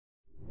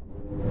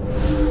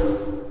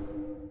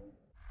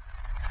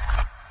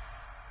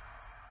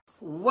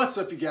What's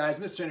up, you guys?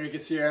 Mr.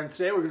 Enriquez here, and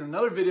today we're going to do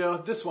another video,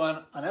 this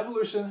one on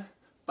evolution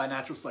by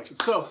natural selection.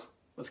 So,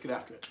 let's get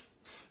after it.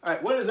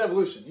 Alright, what is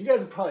evolution? You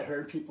guys have probably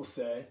heard people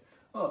say,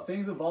 oh,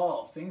 things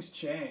evolve, things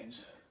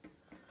change,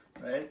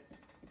 right?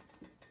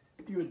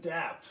 You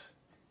adapt.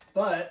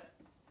 But,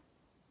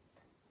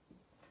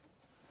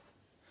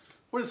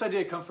 where does this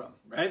idea come from,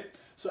 right?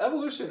 So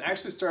evolution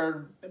actually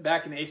started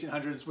back in the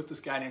 1800s with this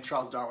guy named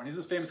Charles Darwin. He's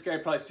this famous guy,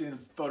 you've probably seen a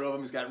photo of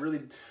him. He's got a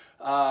really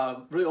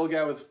old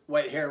guy with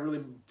white hair,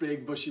 really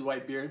big, bushy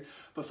white beard.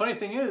 But funny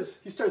thing is,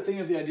 he started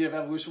thinking of the idea of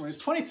evolution when he was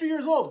 23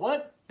 years old.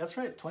 What? That's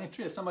right,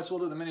 23. That's not much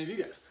older than many of you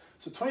guys.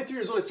 So 23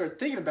 years old, he started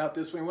thinking about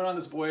this when he went on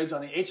this voyage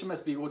on the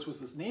HMS Beagle, which was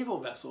this naval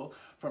vessel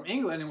from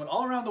England, and went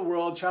all around the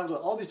world, traveled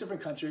to all these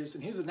different countries,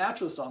 and he was a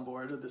naturalist on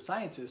board, or the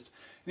scientist,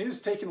 and he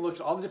was taking a look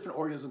at all the different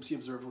organisms he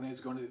observed when he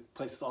was going to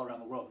places all around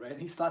the world, right?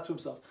 And he thought to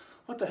himself,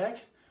 what the heck?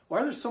 Why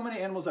are there so many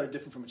animals that are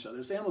different from each other?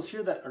 There's animals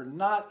here that are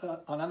not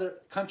on other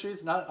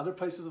countries, not other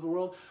places of the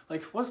world.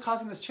 Like, what's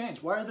causing this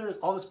change? Why are there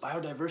all this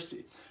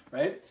biodiversity,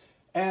 right?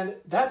 And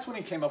that's when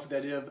he came up with the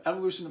idea of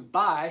evolution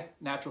by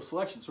natural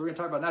selection. So we're going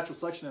to talk about natural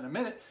selection in a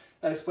minute.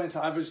 That explains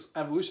how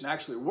evolution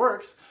actually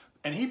works.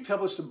 And he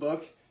published a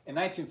book in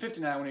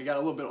 1959 when he got a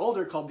little bit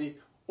older called The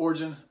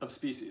Origin of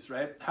Species,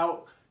 right?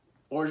 How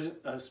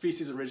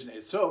species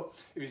originated. So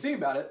if you think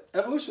about it,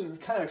 evolution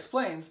kind of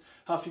explains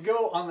how if you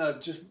go on the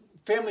just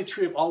family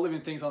tree of all living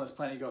things on this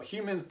planet, you go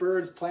humans,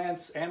 birds,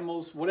 plants,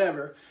 animals,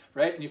 whatever,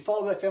 right? And you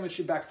follow that family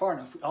tree back far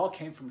enough, we all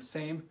came from the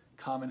same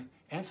common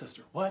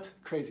ancestor. What?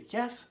 Crazy.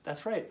 Yes,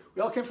 that's right.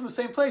 We all came from the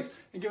same place,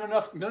 and given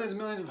enough millions and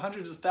millions of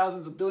hundreds of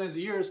thousands of billions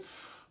of years,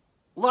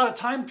 a lot of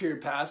time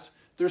period passed,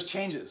 there's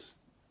changes.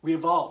 We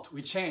evolved,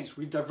 we changed,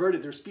 we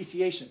diverted, there's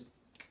speciation.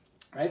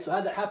 Right? So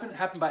how did that happen? It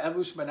happened by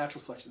evolution by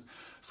natural selection.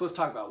 So let's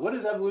talk about it. What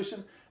is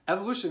evolution?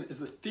 Evolution is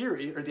the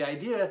theory or the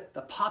idea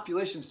that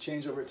populations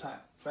change over time,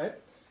 right?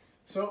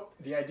 So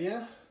the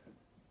idea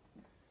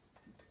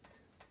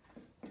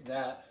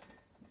that,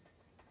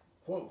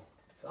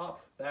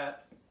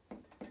 that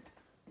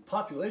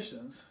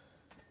populations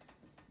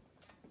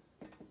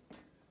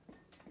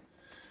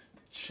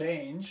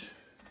change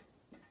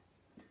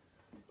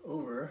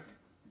over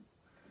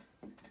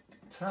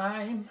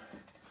time.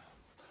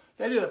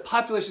 The idea that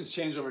populations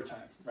change over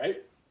time,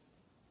 right?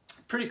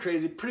 Pretty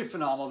crazy, pretty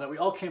phenomenal that we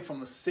all came from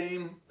the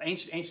same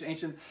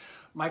ancient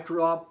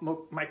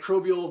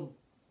microbial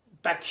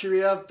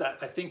bacteria that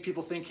I think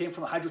people think came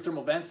from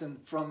hydrothermal vents, and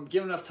from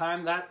given enough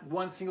time, that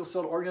one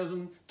single-celled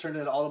organism turned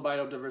into all the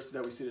biodiversity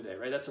that we see today,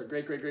 right? That's our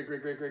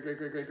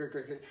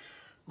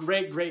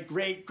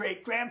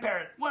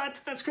great-great-great-great-great-great-great-great-great-great-grandparent. What?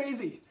 That's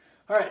crazy.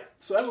 All right,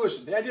 so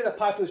evolution, the idea that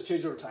populations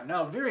change over time.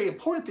 Now, a very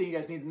important thing you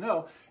guys need to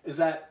know is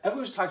that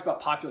evolution talks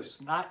about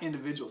populations, not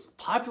individuals.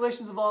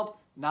 Populations evolve,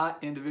 not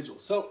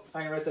individuals. So if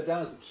I can write that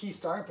down as a key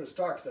star and put a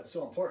star because that's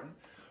so important.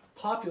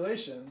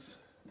 Populations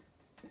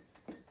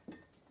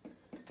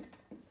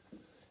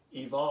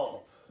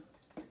evolve,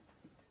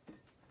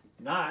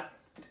 not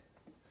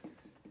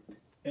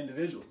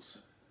individuals.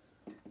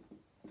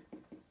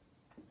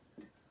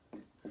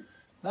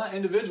 Not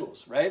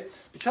individuals, right?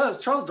 Because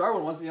Charles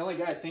Darwin wasn't the only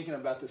guy thinking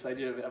about this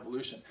idea of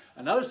evolution.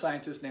 Another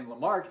scientist named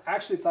Lamarck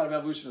actually thought of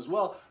evolution as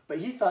well, but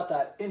he thought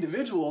that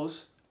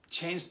individuals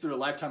changed through a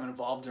lifetime and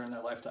evolved during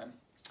their lifetime.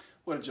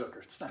 What a joker.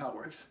 It's not how it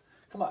works.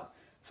 Come on.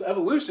 So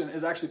evolution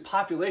is actually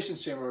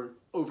populations change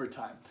over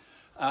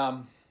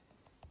time.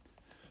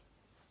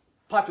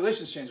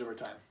 Populations change over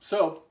time.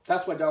 So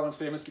that's why Darwin's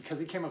famous, because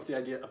he came up with the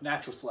idea of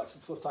natural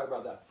selection. So let's talk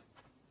about that.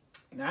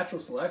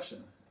 Natural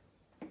selection .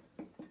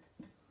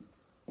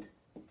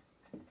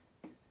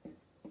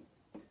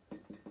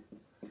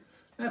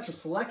 Natural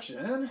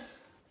selection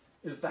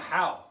is the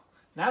how.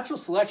 Natural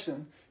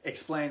selection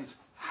explains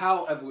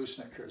how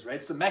evolution occurs, right?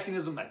 It's the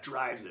mechanism that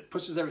drives it,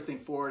 pushes everything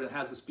forward and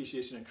has the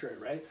speciation occur,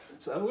 right?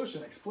 So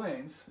evolution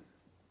explains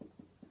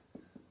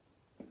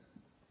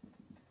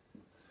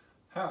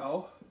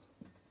how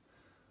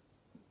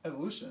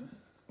evolution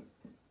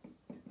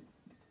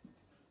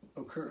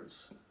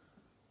occurs.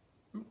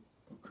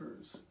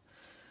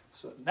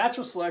 So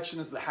natural selection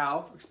is the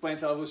how,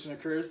 explains how evolution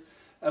occurs.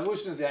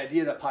 Evolution is the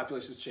idea that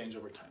populations change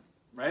over time.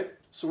 Right?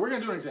 So we're going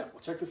to do an example.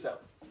 Check this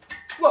out.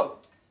 Whoa!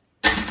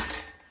 That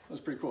was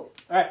pretty cool.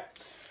 All right.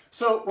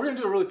 So we're going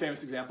to do a really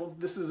famous example.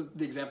 This is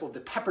the example of the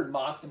peppered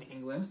moth in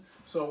England.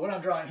 So what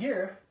I'm drawing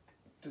here,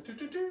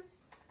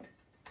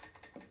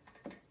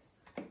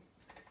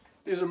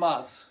 these are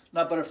moths,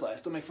 not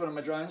butterflies. Don't make fun of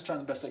my drawings. Trying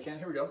the best I can.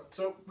 Here we go.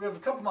 So we have a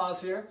couple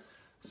moths here.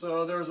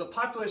 So there was a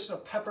population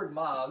of peppered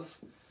moths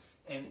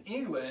in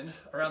England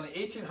around the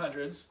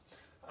 1800s.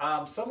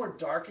 Some were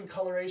dark in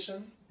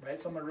coloration, right?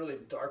 Some had really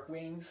dark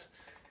wings,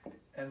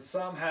 and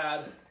some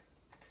had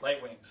light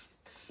wings.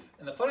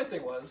 And the funny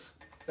thing was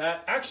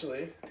that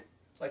actually,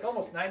 like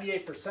almost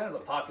 98% of the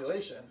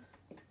population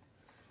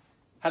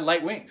had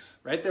light wings,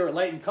 right? They were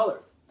light in color,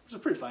 which is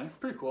pretty fun,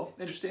 pretty cool,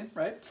 interesting,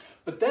 right?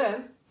 But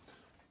then,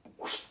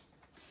 whoosh,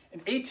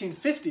 in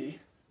 1850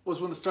 was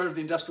when the start of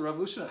the Industrial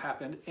Revolution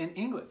happened in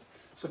England.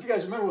 So if you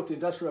guys remember what the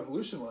Industrial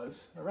Revolution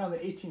was, around the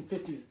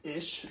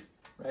 1850s-ish,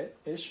 right,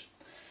 ish,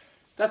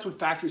 that's when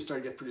factories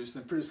started to get produced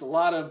and produced a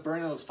lot of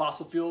burning those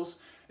fossil fuels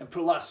and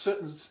put a lot of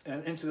soot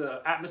into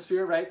the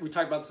atmosphere, right? We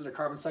talked about this in the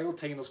carbon cycle,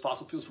 taking those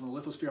fossil fuels from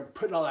the lithosphere and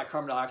putting all that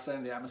carbon dioxide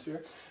in the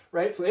atmosphere,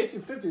 right? So the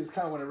 1850s is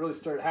kind of when it really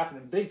started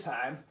happening big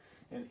time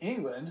in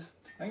England.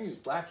 I can use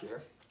black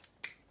here,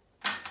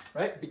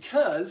 right?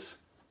 Because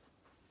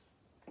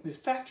these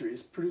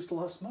factories produced a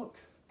lot of smoke,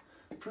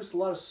 produced a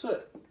lot of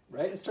soot,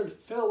 right? It started to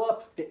fill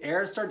up the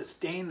air, started to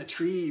stain the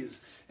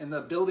trees and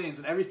the buildings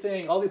and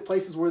everything, all the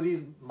places where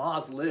these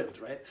moths lived,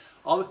 right?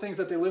 All the things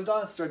that they lived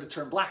on started to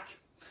turn black.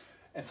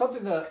 And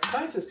something the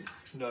scientists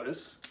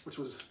noticed, which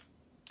was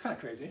kind of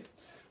crazy,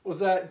 was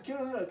that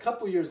a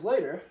couple years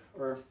later,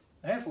 or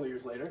a handful of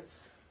years later,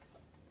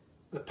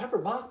 the pepper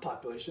moth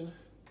population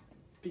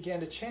began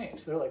to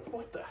change. They're like,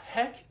 what the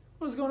heck?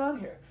 What is going on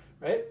here,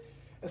 right?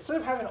 Instead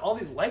of having all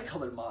these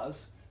light-colored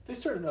moths, they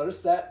started to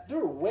notice that there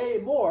were way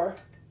more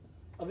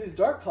of these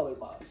dark-colored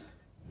moths,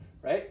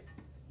 right?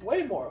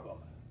 Way more of them.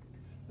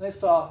 And they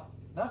saw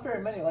not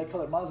very many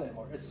light-colored moths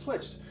anymore. It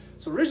switched.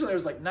 So originally there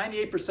was like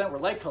 98% were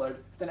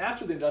light-colored. Then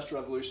after the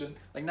Industrial Revolution,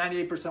 like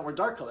 98% were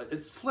dark-colored.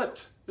 It's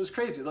flipped. It was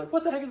crazy. They're like,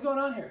 what the heck is going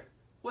on here?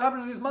 What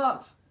happened to these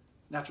moths?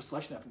 Natural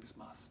selection happened to these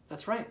moths.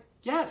 That's right.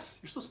 Yes,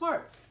 you're so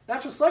smart.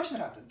 Natural selection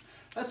happened.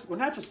 That's what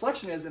natural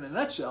selection is in a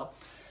nutshell.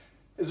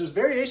 Is there's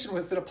variation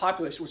within a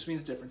population, which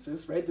means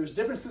differences, right? There's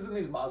differences in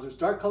these moths. There's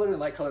dark-colored and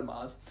light-colored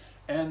moths.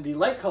 And the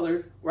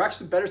light-colored were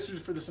actually better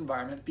suited for this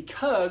environment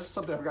because,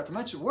 something I forgot to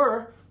mention,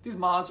 these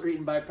moths are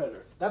eaten by a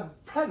predator.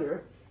 That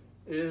predator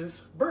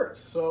is birds.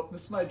 So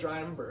this is my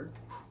drawing of a bird.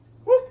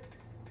 Whoop.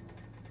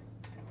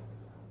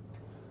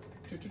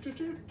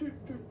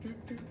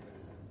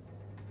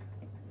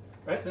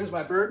 Right, there's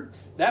my bird.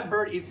 That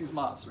bird eats these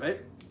moths,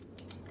 right?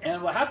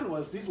 And what happened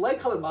was these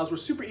light-colored moths were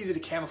super easy to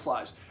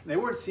camouflage, and they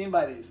weren't seen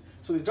by these.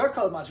 So these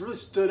dark-colored moths really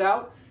stood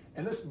out,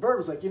 and this bird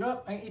was like, you know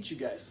what, I can eat you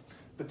guys.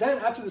 But then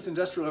after this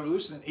Industrial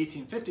Revolution in the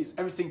 1850s,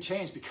 everything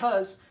changed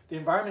because the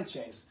environment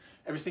changed.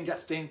 Everything got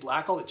stained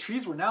black. All the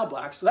trees were now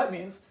black. So that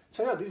means,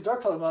 check it out, these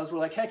dark-colored moths were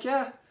like, heck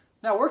yeah,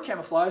 now we're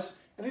camouflaged,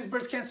 and these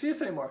birds can't see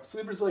us anymore. So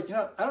the birds are like, you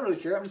know, I don't really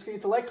care. I'm just going to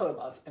eat the light-colored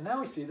moths. And now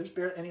we see there's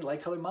barely any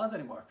light-colored moths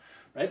anymore,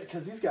 right?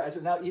 Because these guys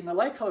are now eating the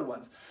light-colored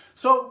ones.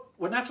 So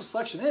what natural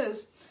selection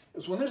is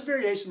when there's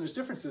variation, there's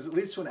differences, it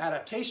leads to an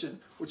adaptation,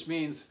 which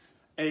means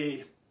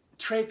a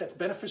trait that's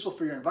beneficial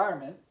for your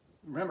environment.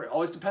 Remember, it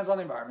always depends on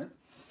the environment.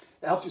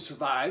 It helps you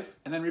survive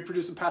and then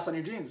reproduce and pass on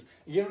your genes.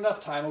 You give it enough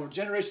time, over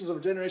generations, over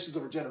generations,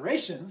 over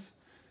generations,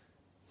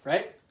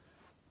 right?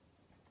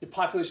 Your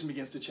population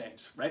begins to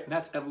change, right? And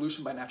that's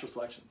evolution by natural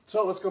selection.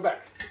 So let's go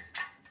back.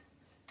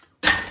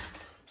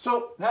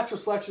 So natural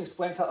selection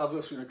explains how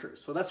evolution occurs.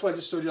 So that's what I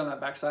just showed you on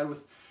that backside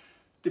with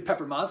the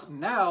pepper moths.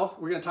 Now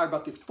we're going to talk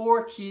about the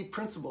 4 key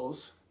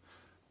principles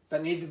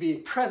that need to be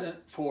present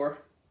for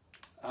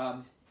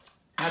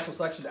natural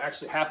selection to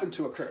actually happen,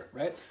 to occur,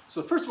 right?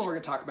 So the first one we're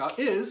going to talk about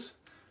is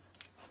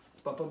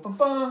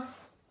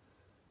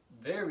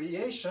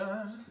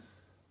variation.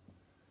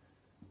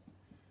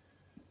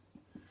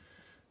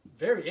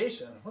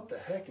 Variation, what the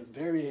heck is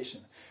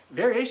variation?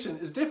 Variation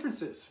is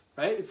differences,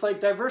 right? It's like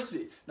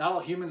diversity. Not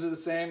all humans are the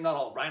same, not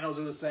all rhinos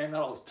are the same,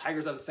 not all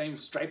tigers have the same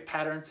stripe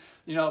pattern,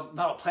 you know,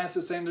 not all plants are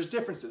the same. There's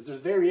differences, there's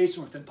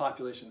variation within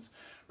populations,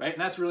 right?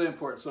 And that's really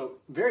important. So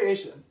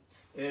variation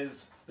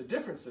is the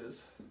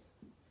differences,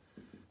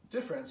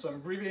 so I'm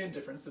abbreviating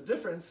difference, the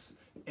difference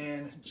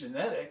in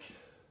genetic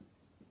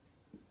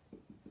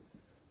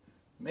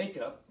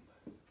makeup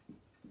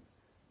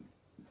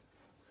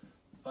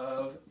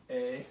of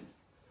a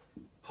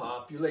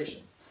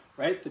population,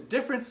 right? The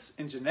difference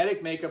in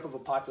genetic makeup of a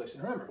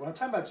population. Remember, when I'm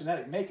talking about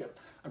genetic makeup,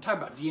 I'm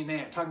talking about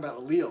DNA, I'm talking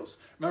about alleles.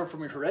 Remember from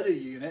your heredity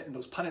unit and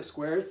those Punnett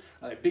squares,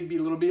 like big B,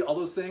 little b, all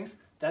those things,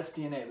 that's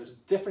DNA. There's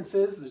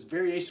differences, there's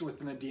variation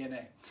within the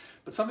DNA.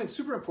 But something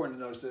super important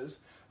to notice is,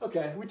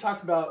 okay, we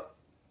talked about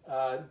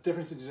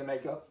difference in genetic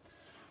makeup,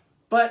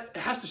 but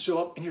it has to show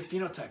up in your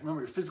phenotype.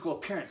 Remember, your physical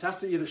appearance. It has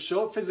to either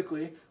show up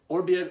physically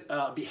or be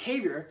a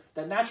behavior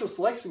that natural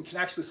selection can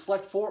actually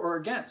select for or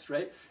against,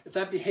 right? If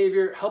that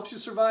behavior helps you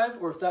survive,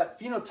 or if that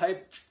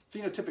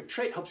phenotypic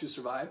trait helps you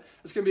survive,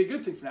 it's going to be a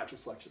good thing for natural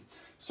selection.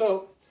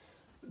 So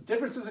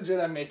differences in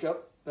genetic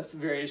makeup, that's a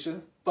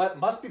variation, but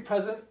must be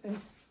present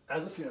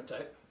as a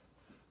phenotype,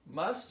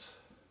 must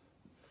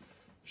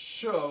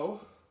show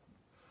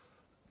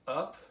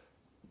up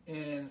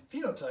in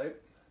phenotype,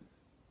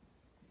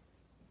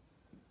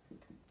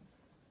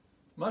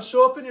 must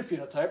show up in your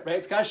phenotype, right?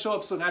 It's got to show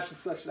up so natural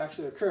selection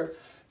actually occur.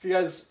 If you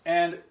guys,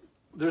 and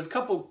there's a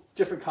couple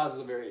different causes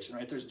of variation,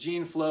 right? There's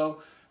gene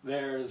flow,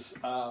 there's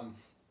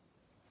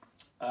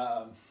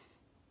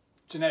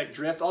genetic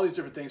drift, all these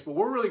different things. But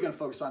what we're really going to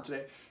focus on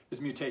today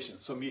is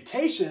mutations. So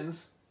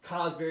mutations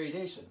cause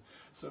variation.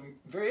 So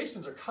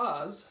variations are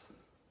caused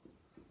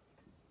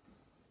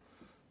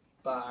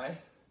by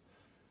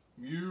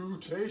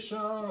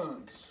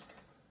mutations.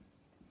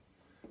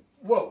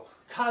 Whoa,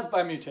 caused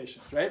by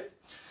mutations, right?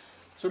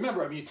 So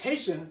remember, a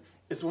mutation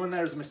is when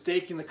there's a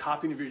mistake in the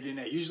copying of your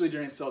DNA, usually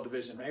during cell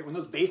division, right? When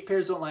those base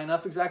pairs don't line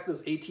up exactly,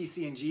 those A, T,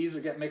 C, and Gs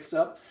are getting mixed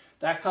up,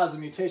 that causes a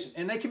mutation.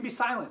 And they can be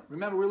silent.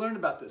 Remember, we learned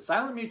about this.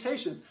 Silent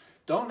mutations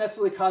don't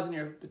necessarily cause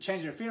the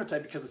change in your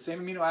phenotype because the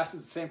same amino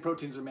acids, the same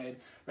proteins are made,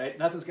 right?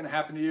 Nothing's going to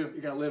happen to you.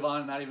 You're going to live on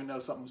and not even know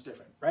something was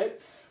different,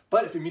 right?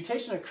 But if a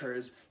mutation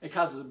occurs, it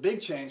causes a big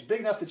change,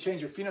 big enough to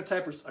change your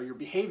phenotype or your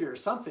behavior or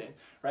something,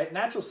 right?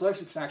 Natural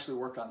selection can actually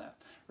work on that,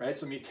 right?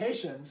 So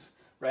mutations,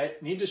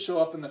 right, need to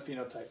show up in the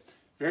phenotype.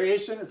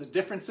 Variation is the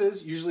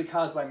differences usually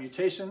caused by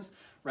mutations,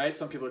 right?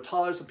 Some people are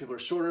taller, some people are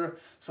shorter,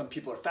 some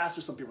people are faster,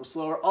 some people are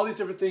slower. All these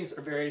different things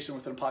are variation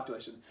within a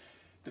population.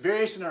 The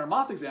variation in our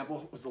moth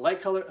example was the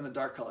light color and the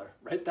dark color,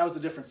 right? That was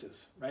the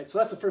differences, right? So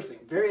that's the first thing.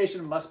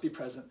 Variation must be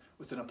present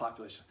within a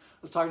population.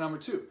 Let's talk number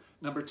two.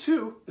 Number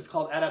two is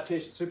called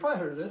adaptation. So you've probably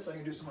heard of this. I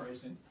can do some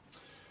erasing.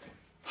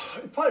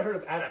 You've probably heard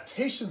of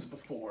adaptations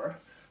before,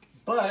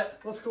 but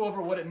let's go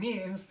over what it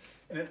means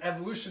in an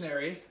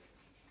evolutionary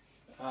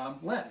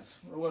lens,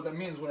 or what that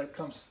means when it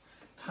comes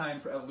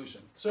time for evolution.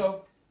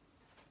 So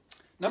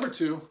number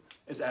two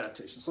is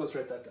adaptation. So let's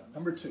write that down.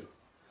 Number two,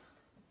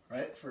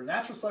 right? For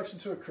natural selection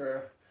to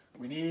occur,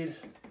 we need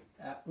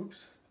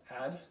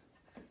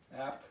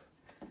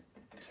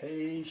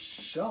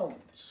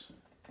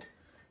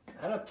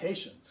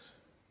adaptations,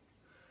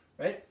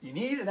 right? You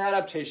need an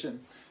adaptation.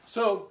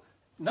 So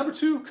number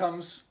two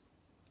comes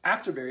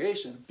after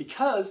variation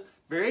because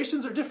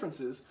variations are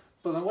differences.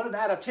 But then what an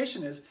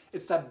adaptation is,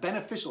 it's that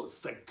beneficial, it's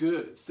the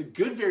good. It's the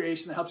good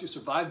variation that helps you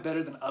survive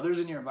better than others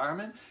in your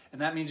environment, and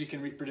that means you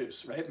can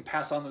reproduce, right? And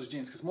pass on those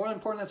genes. Because more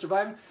important than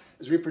surviving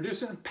is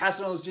reproducing and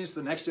passing on those genes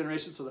to the next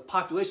generation so the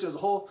population as a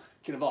whole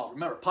can evolve.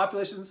 Remember,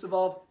 populations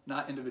evolve,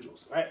 not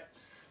individuals, right?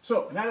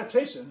 So an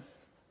adaptation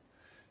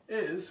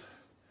is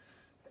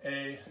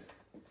a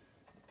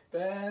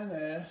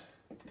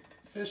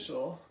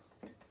beneficial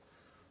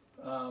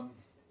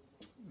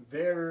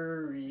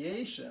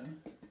variation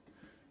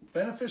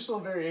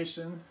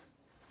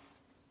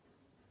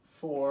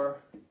for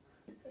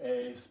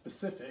a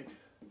specific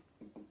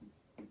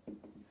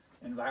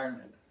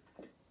environment.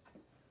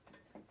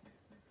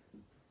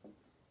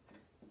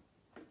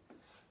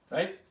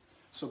 Right?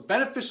 So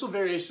beneficial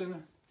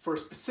variation for a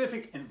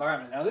specific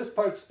environment. Now this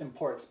part's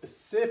important,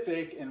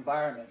 specific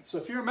environment. So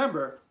if you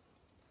remember,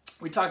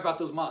 we talked about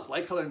those moths,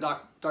 light color and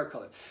dark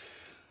color.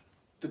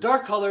 The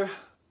dark color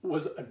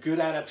was a good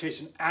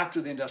adaptation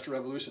after the Industrial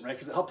Revolution, right?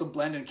 Because it helped them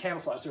blend in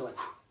camouflage. They're like,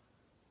 whew,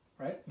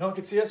 right? No one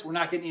can see us. We're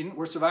not getting eaten.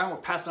 We're surviving. We're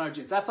passing on our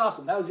genes. That's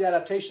awesome. That was the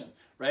adaptation,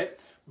 right?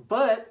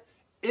 But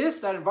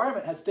if that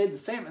environment had stayed the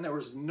same and there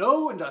was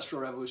no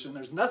Industrial Revolution,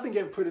 there's nothing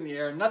getting put in the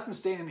air, nothing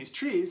staying in these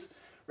trees,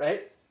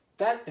 right?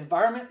 That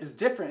environment is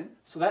different,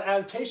 so that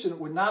adaptation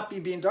would not be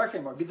being dark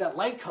anymore. It'd be that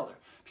light color,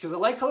 because the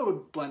light color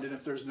would blend in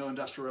if there's no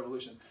Industrial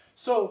Revolution.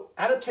 So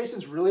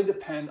adaptations really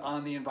depend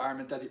on the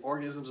environment that the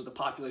organisms or the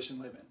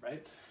population live in,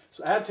 right?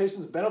 So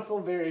adaptation is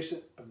beneficial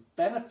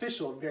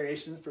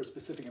variation for a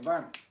specific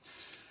environment.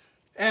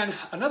 And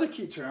another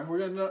key term, we're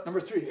going to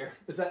number three here,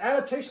 is that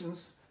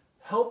adaptations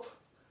help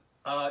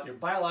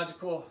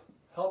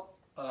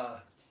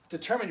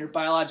determine your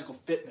biological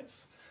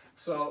fitness.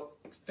 So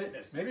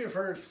fitness, maybe you've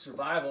heard of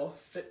survival,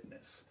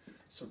 fitness,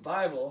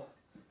 survival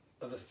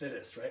of the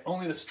fittest, right?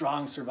 Only the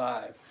strong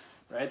survive,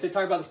 right? They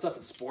talk about this stuff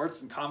in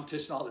sports and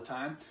competition all the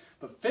time,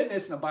 but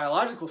fitness in a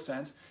biological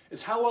sense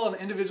is how well an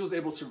individual is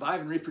able to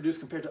survive and reproduce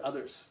compared to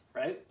others,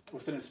 right?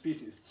 Within a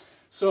species.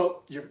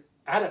 So your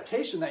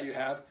adaptation that you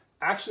have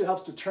actually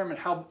helps determine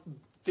how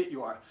fit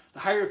you are. The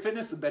higher your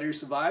fitness, the better you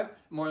survive.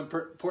 More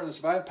important than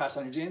survive, pass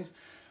on your genes.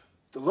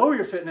 The lower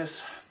your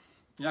fitness,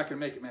 you're not gonna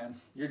make it, man.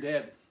 You're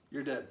dead.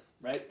 You're dead,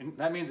 right? And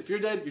that means if you're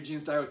dead, your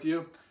genes die with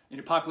you and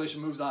your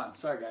population moves on.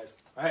 Sorry, guys.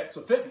 All right,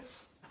 so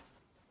fitness.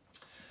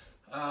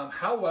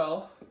 How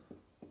well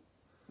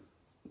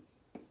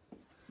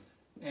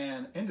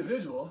an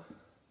individual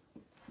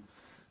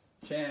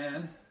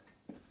can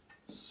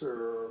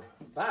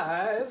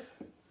survive.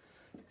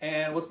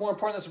 And what's more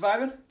important than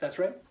surviving? That's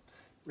right,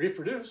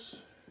 reproduce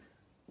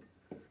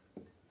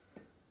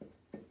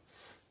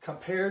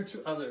compared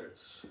to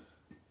others.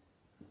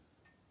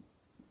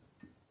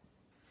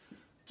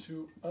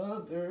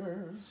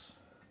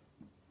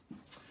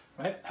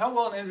 Right? How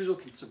well an individual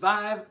can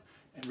survive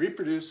and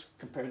reproduce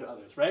compared to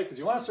others, right? Because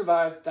you want to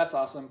survive, that's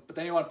awesome, but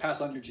then you want to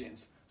pass on your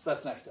genes. So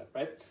that's the next step,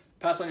 right?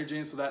 Pass on your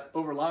genes so that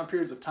over long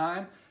periods of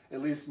time,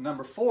 at least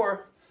number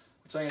 4,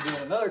 which I'm going to do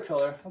in another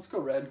color. Let's go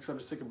red because I'm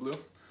just sick of blue.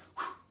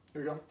 Here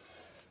we go.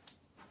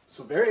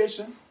 So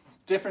variation,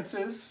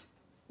 differences,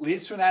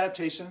 leads to an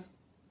adaptation,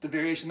 the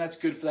variation that's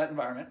good for that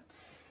environment.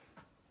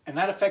 And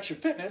that affects your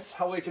fitness,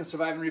 how well you can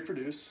survive and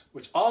reproduce,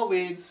 which all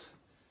leads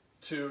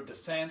to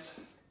descent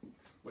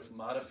with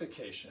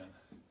modification.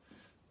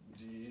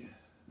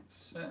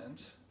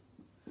 Descent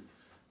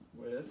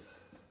with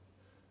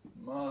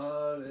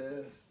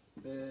modification.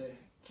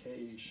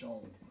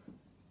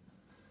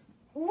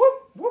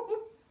 Whoop, whoop,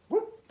 whoop,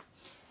 whoop.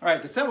 All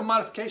right, descent with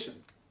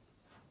modification.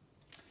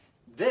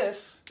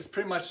 This is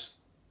pretty much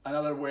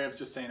another way of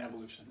just saying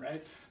evolution,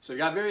 right? So you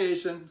got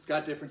variation, it's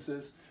got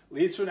differences,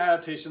 leads to an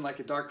adaptation like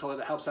a dark color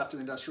that helps after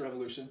the Industrial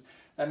Revolution.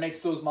 That makes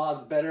those moths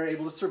better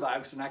able to survive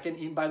because they're not getting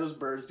eaten by those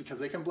birds because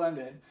they can blend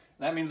in. And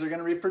that means they're going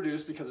to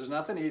reproduce because there's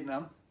nothing eating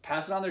them,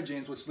 passing on their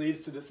genes, which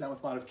leads to descent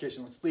with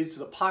modification, which leads to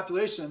the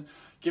population,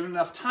 given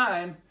enough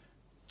time,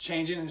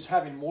 changing and just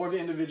having more of the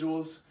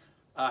individuals,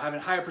 having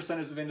a higher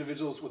percentage of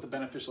individuals with a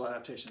beneficial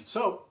adaptation.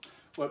 So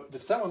what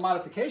descent with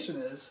modification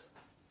is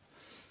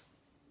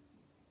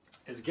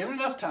given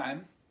enough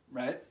time,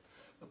 right,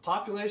 the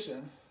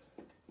population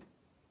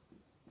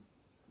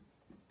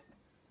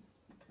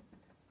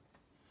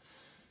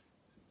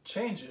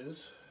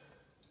changes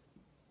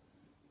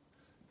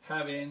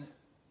having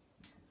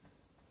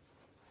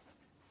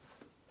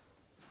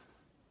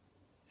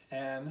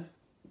an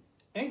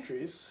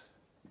increase,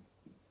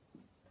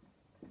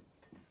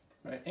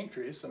 right?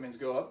 Increase, that means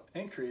go up,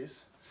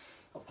 increase.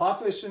 A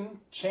population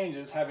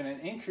changes having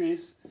an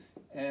increase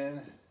in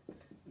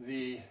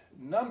the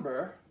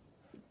number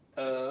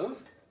of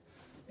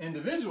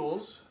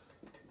individuals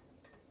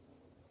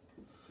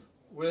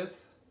with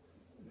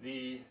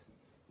the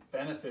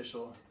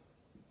beneficial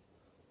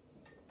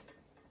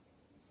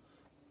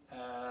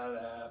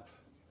adaptation.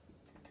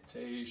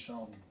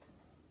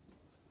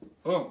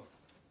 Boom.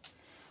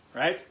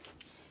 Right?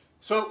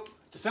 So,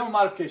 descent with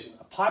modification.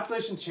 A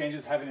population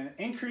changes having an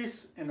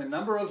increase in the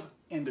number of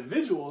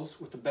individuals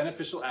with the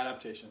beneficial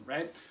adaptation,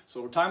 right?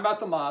 So we're talking about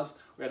the moths.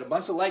 We had a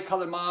bunch of light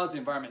colored moths. The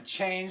environment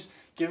changed.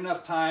 Given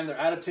enough time, their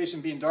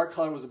adaptation being dark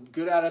color was a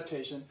good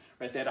adaptation,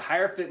 right? They had a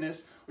higher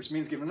fitness, which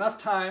means given enough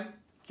time,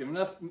 given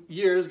enough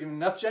years, given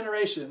enough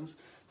generations,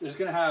 there's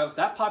going to have,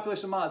 that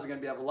population of moths is going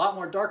to have a lot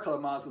more dark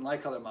colored moths than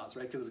light colored moths,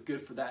 right? Because it's good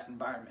for that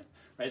environment,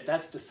 right?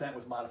 That's descent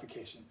with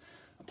modification.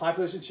 A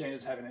population change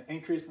is having an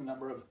increase in the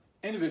number of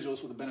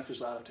individuals with a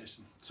beneficial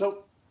adaptation.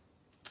 So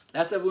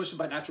that's evolution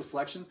by natural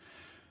selection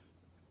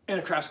in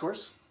a crash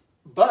course.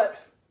 But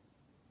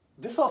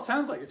this all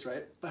sounds like it's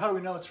right, but how do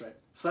we know it's right?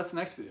 So that's the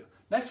next video.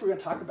 Next we're going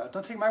to talk about,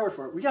 don't take my word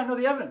for it, we got to know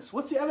the evidence.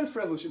 What's the evidence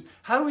for evolution?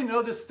 How do we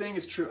know this thing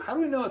is true? How do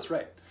we know it's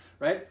right?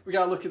 Right? We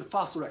got to look at the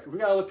fossil record. We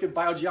got to look at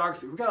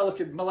biogeography. We got to look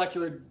at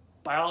molecular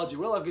biology.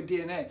 We got to look at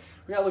DNA.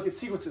 We got to look at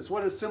sequences.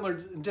 What are similar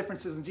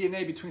differences in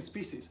DNA between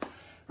species?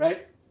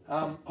 Right?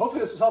 Hopefully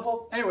this was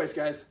helpful. Anyways,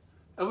 guys,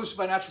 evolution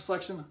by natural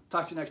selection.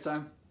 Talk to you next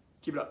time.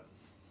 Keep it up.